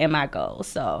career and my goals.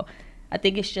 So I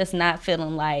think it's just not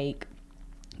feeling like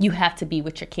you have to be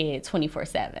with your kid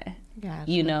 24/7,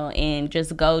 you know, and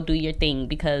just go do your thing,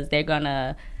 because they're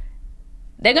gonna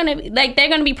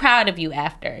be proud of you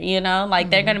after, you know, like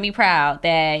they're gonna be proud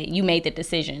that you made the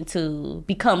decision to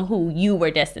become who you were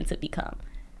destined to become.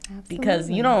 Absolutely. Because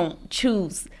you don't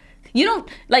choose. You don't,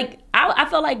 like, I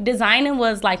feel like designing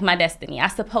was like my destiny. I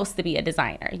was supposed to be a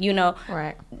designer, you know.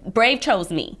 Right. Brave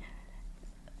chose me.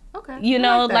 Okay. You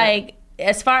know, like,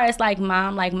 as far as like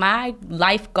mom, like my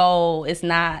life goal is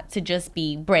not to just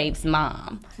be Brave's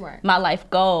mom. Right. My life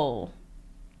goal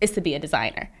is to be a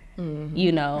designer,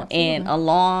 you know. Absolutely. And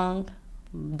along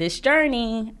this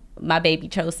journey, my baby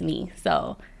chose me.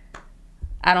 So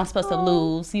I don't supposed to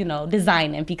lose, you know,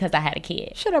 designing because I had a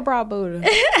kid. Should have brought Buddha.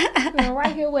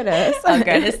 Right here with us. Oh,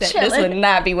 girl, this would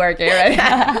not be working right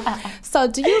now. So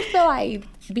do you feel like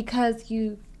because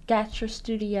you got your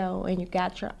studio and you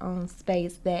got your own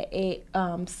space that it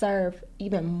served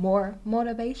even more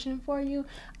motivation for you?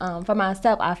 For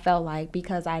myself, I felt like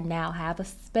because I now have a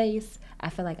space, I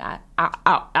feel like I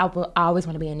always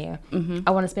want to be in there.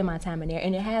 I want to spend my time in there,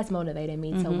 and it has motivated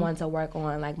me to want to work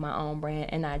on like my own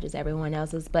brand and not just everyone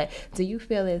else's. But do you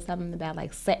feel there's something about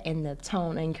like setting the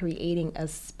tone and creating a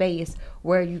space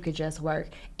where you could just work,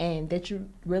 and that you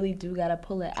really do gotta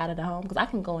pull it out of the home? Because I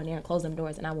can go in there and close them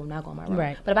doors and I will not go in my room.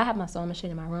 Right. But if I have my sewing machine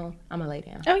in my room, I'm gonna lay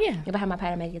down. Oh yeah. If I have my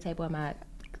pattern making table in my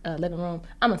living room,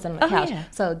 I'm gonna sit on the couch. Yeah.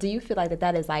 So do you feel like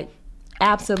that is like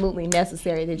absolutely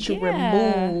necessary that you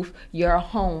remove your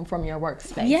home from your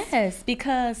workspace. Yes,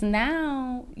 because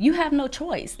now you have no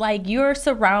choice. Like, you're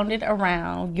surrounded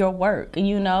around your work,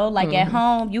 you know? Like, at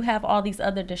home, you have all these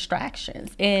other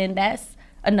distractions. And that's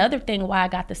another thing why I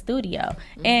got the studio.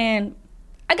 And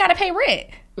I got to pay rent.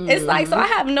 It's like, so I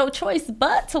have no choice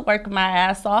but to work my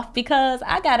ass off because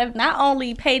I got to not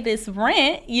only pay this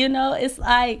rent, you know? It's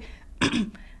like,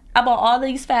 I bought all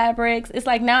these fabrics. It's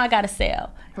like, now I got to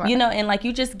sell. Right. You know, and like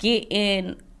you just get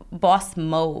in boss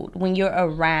mode when you're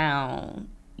around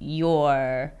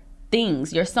your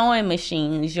things, your sewing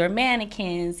machines, your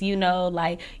mannequins, you know,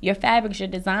 like your fabrics, your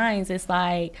designs. It's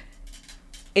like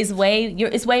it's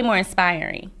way more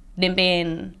inspiring than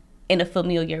being in a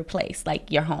familiar place like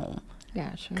your home.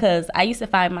 Gotcha. Because I used to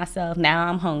find myself, now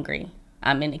I'm hungry.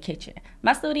 I'm in the kitchen.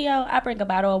 My studio, I bring a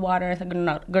bottle of water and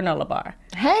a granola bar.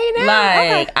 Hey,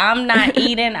 now. Like, I'm not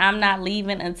eating, I'm not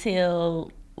leaving until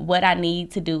what I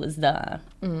need to do is done.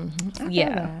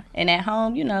 Yeah. And at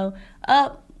home, you know,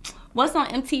 what's on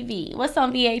MTV? What's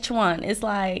on VH1? It's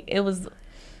like, it was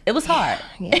hard.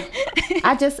 Yeah.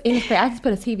 I just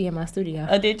put a TV in my studio.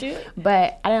 Oh, did you?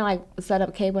 But I didn't like set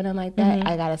up cable and nothing like that.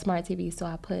 I got a smart TV, so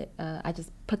I just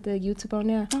put the YouTube on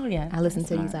there. Oh, yeah. I listen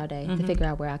to these all day to figure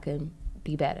out where I could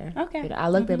be better. Okay. You know, I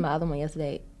looked at my other one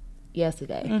yesterday,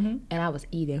 and I was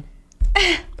eating.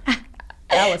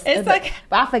 But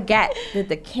I forgot that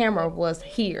the camera was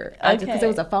here. Because it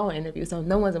was a phone interview, so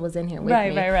no one was in here with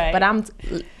me. Right. But I'm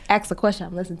asked a question.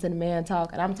 I'm listening to the man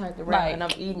talk, and I'm turned around and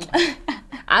I'm eating.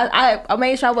 I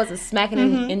made sure I wasn't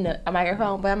smacking in the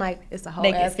microphone, but I'm like, it's a whole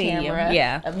ass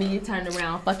camera of me turned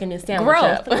around fucking this sandwich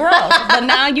up. Growth. But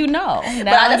now you know. But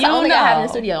that's the only thing I have in the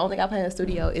studio. The only thing I play in the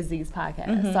studio is these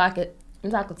podcasts, so I could. I'm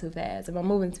talking too fast. Am I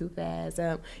moving too fast?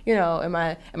 You know, am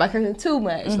I cursing too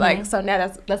much? Like, so now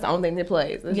that's the only thing that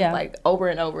plays. It's just like over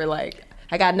and over. Like,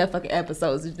 I got enough fucking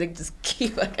episodes to just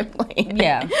keep fucking playing.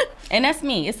 Yeah, and that's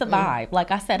me. It's a vibe.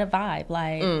 Like I said, a vibe.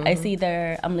 Like it's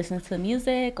either I'm listening to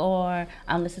music or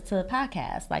I'm listening to a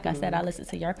podcast. Like I said, I listen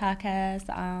to your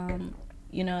podcast.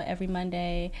 You know, every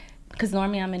Monday. Because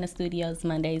normally I'm in the studios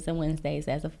Mondays and Wednesdays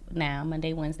as of now.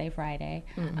 Monday, Wednesday, Friday.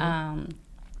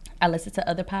 I listen to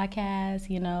other podcasts,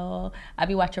 you know. I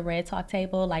be watching Red Talk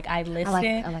Table. Like, I listen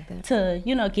I like that. to,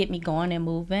 you know, get me going and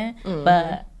moving.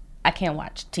 But I can't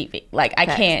watch TV. Like, I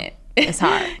can't. It's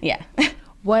hard. Yeah.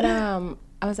 What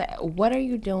what are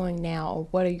you doing now, or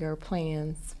what are your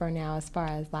plans for now as far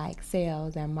as, like,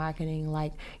 sales and marketing?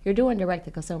 Like, you're doing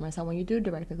direct-to-consumer. So when you do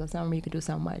direct-to-consumer, you can do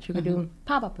so much. You can do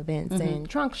pop-up events and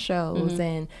trunk shows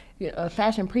and a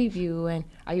fashion preview. And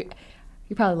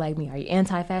you're probably like me. Are you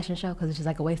anti-fashion show because it's just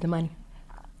like a waste of money?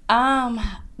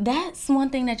 That's one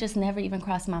thing that just never even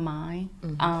crossed my mind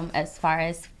as far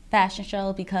as fashion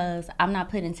show, because I'm not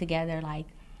putting together like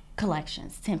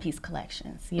collections, 10-piece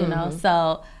collections, you know?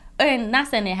 So, and not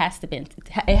saying it has to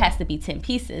be 10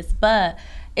 pieces, but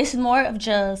it's more of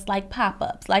just like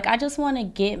pop-ups. Like, I just want to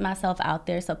get myself out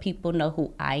there so people know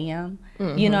who I am.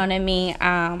 You know what I mean?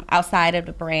 Outside of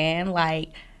the brand,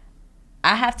 like,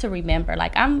 I have to remember,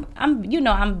 like, I'm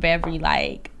very,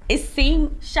 like, it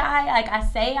seems shy. Like, I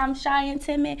say I'm shy and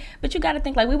timid, but you got to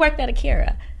think, like, we worked at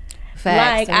Akira.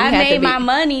 Facts. Like, I made my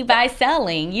money by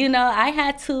selling. You know, I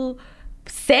had to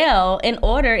sell in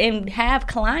order and have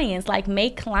clients, like,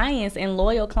 make clients and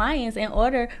loyal clients in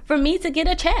order for me to get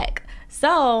a check.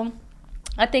 So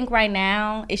I think right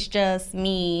now it's just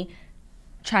me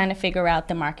trying to figure out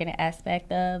the marketing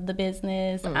aspect of the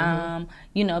business.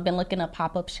 You know, been looking up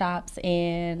pop-up shops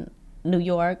in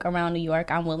around New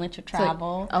York. I'm willing to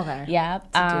travel.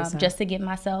 Just to get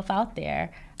myself out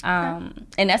there. And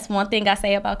that's one thing I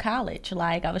say about college.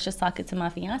 Like, I was just talking to my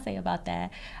fiance about that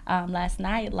last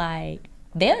night. Like,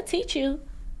 they'll teach you,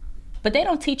 but they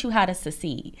don't teach you how to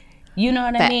succeed. You know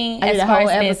what I mean? I did a whole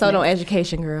episode on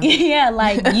education, girl. Yeah,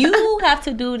 like, you have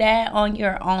to do that on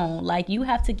your own. Like, you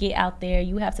have to get out there.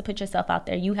 You have to put yourself out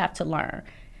there. You have to learn.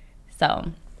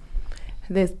 So,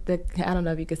 I don't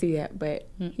know if you can see that, but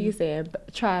he said,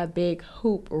 try a big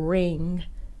hoop ring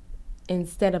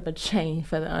instead of a chain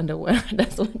for the underwear.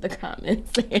 That's what the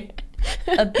comments said.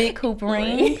 A big hoop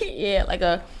ring? Yeah, like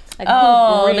a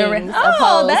hoop ring.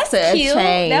 That's to cute. A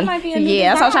chain. That might be a new design.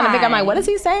 Yeah, so I'm trying to figure out, like, what is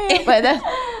he saying? But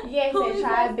he said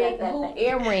try a big hoop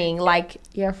earring, like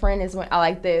your friend is wearing. I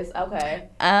like this. Okay.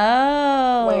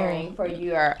 Wearing for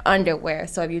your underwear.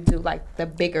 So if you do like the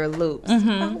bigger loops.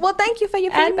 Well, thank you for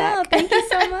your feedback. I know. Thank you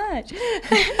so much.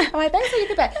 I'm like, thanks for your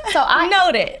feedback. So I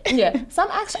noted. Yeah. So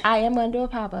I am gonna do a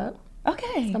pop up. Okay.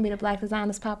 It's gonna be the Black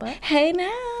Designers pop-up. Hey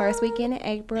now. First weekend in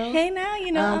April. Hey now,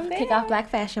 you know I'm there. Kick off Black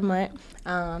Fashion Month.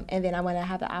 And then I want to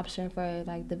have the option for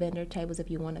like the vendor tables if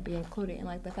you want to be included in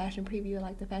like the fashion preview,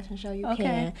 like the fashion show, you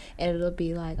can. And it'll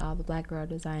be like all the Black girl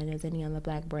designers, any other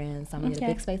Black brands. So I'm gonna get a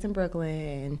big space in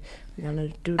Brooklyn. We're gonna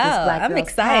do this Black I'm Girls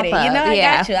excited. pop-up. You know, I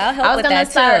got you. I'll help with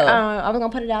that too. I was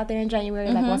gonna put it out there in January,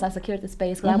 like once I secured the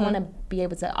space, because I want to be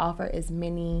able to offer as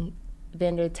many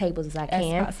vendor tables as I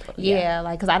can. Possible,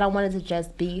 like, because I don't want it to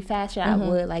just be fashion. I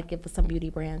would like if some beauty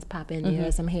brands pop in there,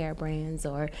 some hair brands,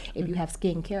 or if you have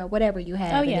skincare, whatever you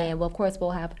have. And then, well, of course,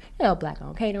 we'll have Black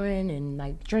owned catering and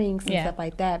like drinks and stuff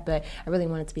like that. But I really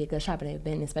want it to be a good shopping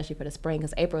event, especially for the spring,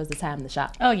 because April is the time to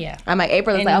shop. Oh yeah, I'm like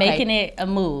April is and like making it a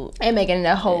mood and making it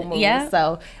a whole mood. Yeah.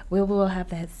 So we will have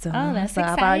that soon. Oh, that's so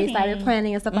exciting. I've already started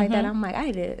planning and stuff like that. I'm like, I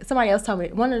need it. Somebody else told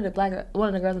me, one of the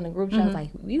girls in the group chat was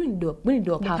like, we need to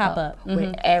do a pop up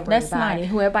with everybody. That's smart.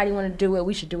 Whoever want to do it,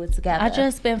 we should do it together. I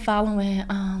just been following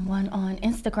one on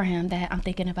Instagram that I'm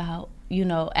thinking about,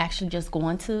 actually just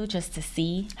going to just to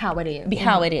see how it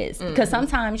is. Because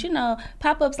sometimes,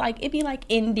 pop-ups, like, it be like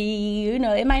indie,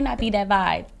 it might not be that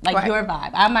vibe, like your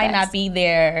vibe. I might not be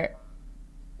there,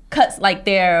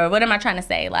 what am I trying to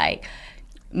say? Like,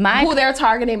 who they're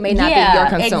targeting may not be your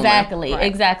consumer.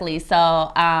 Exactly. So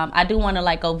I do want to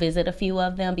like go visit a few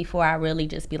of them before I really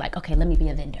just be like, okay, let me be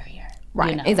a vendor here.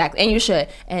 Right, exactly, and you should,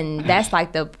 and that's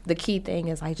like the key thing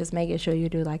is like just making sure you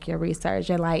do like your research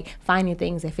and like finding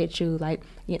things that fit you. Like,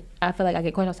 I feel like I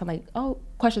get questions, I'm like,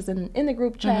 questions in the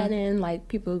group chat, and like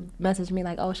people message me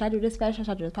like, should I do this fashion?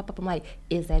 Should I do this pop up? I'm like,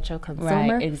 is that your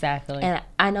consumer? Right, exactly. And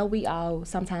I know we all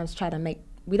sometimes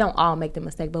we don't all make the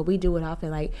mistake, but we do it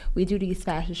often. Like, we do these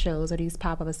fashion shows or these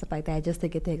pop-ups and stuff like that just to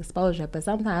get the exposure. But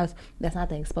sometimes that's not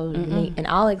the exposure you need. And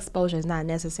all exposure is not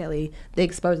necessarily the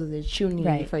exposure that you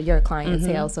need for your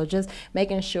clientele. So just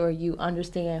making sure you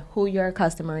understand who your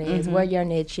customer is, where your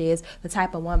niche is, the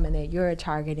type of woman that you're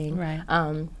targeting. Right.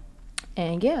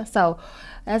 And so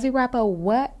as we wrap up,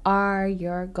 what are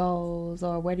your goals,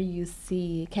 or where do you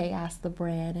see Chaos the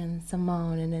brand and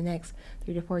Simone in the next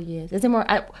 3 to 4 years? Is it more?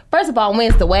 First of all,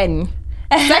 when's the wedding?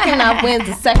 Second off, when's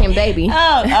the second baby?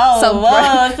 Slow down. So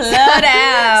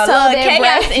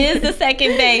Chaos is the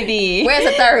second baby. Where's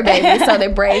the third baby? So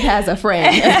that Brave has a friend.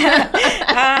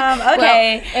 Okay.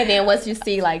 Well, and then what you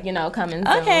see, like, coming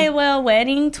soon. Okay, well,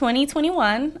 wedding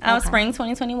 2021. Spring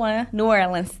 2021, New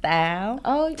Orleans style.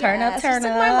 Oh, yeah. Turn up.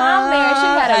 My mom there. She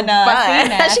had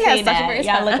fun. She had such a great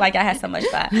time. Y'all look like I had so much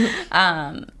fun.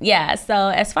 So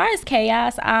as far as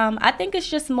Chaos, I think it's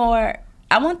just more,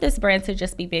 I want this brand to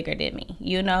just be bigger than me,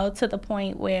 to the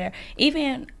point where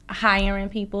even hiring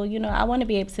people, I want to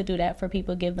be able to do that for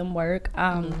people, give them work.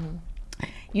 I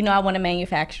want to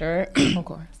manufacture. Of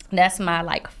course. That's my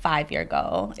 5-year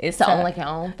goal. Is to own your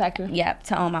own factory? Yep,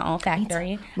 to own my own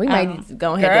factory. We might need to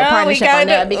go ahead and do a partnership on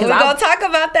that, because we're going to talk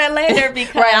about that later.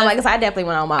 Because I'm like, 'cause I definitely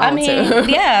want to own my own too.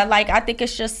 Yeah, I think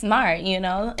it's just smart,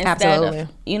 instead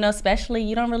Absolutely. of, especially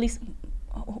you don't really,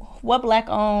 what Black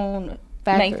owned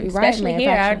factory, especially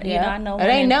here, I know it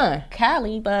ain't none.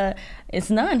 Cali, but it's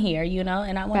none here,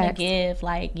 and I want to give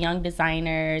young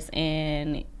designers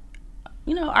and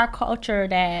our culture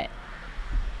that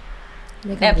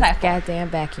platform. Goddamn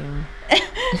vacuum.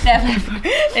 That platform.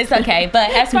 It's okay, but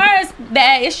as far as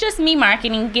that, it's just me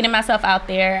marketing, getting myself out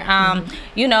there.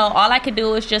 All I could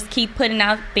do is just keep putting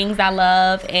out things I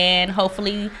love, and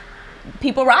hopefully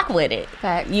people rock with it.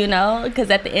 Facts.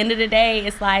 Because at the end of the day,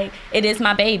 it's like, it is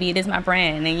my baby, it is my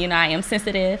brand, and I am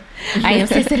sensitive. I am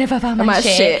sensitive about my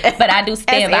shit, but I do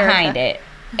stand behind it,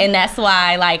 and that's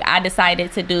why I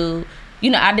decided to do.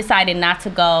 I decided not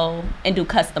to go and do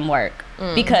custom work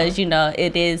because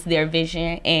it is their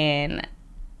vision and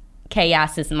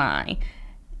Chaos is mine,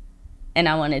 and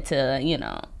I wanted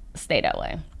to stay that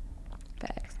way.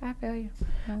 Facts. I feel you.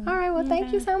 All right. Well,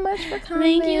 thank you so much for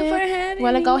coming. Thank you for having me.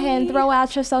 Want to go ahead and throw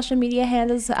out your social media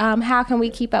handles? How can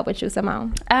we keep up with you,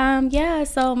 Simone?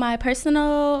 So my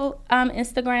personal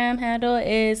Instagram handle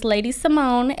is Lady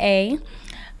Simone A.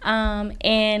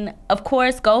 And of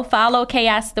course, go follow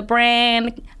Chaos the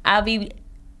brand. I'll be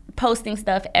posting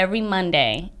stuff every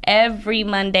Monday. Every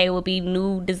Monday will be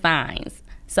new designs.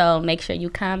 So make sure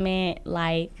you comment,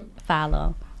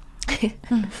 follow.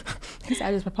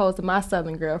 I just proposed to my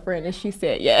Southern girlfriend, and she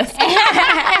said yes.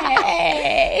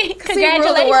 Hey,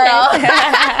 congratulations.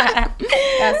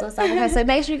 That's what's up. Okay, so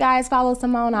make sure you guys follow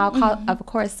Simone. I'll of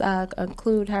course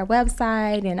include her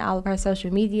website and all of her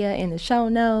social media in the show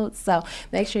notes. So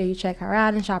make sure you check her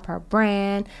out and shop her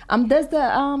brand. Does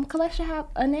the collection have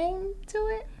a name to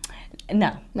it?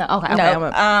 No. No, okay.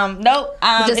 Nope.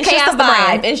 Just it's chaos just a the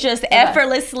brand. vibe. It's just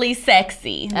effortlessly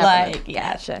sexy. Like,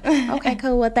 yeah. Gotcha. Okay,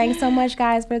 cool. Well, thanks so much,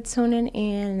 guys, for tuning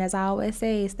in. And as I always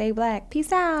say, stay black.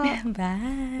 Peace out.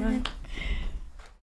 Bye.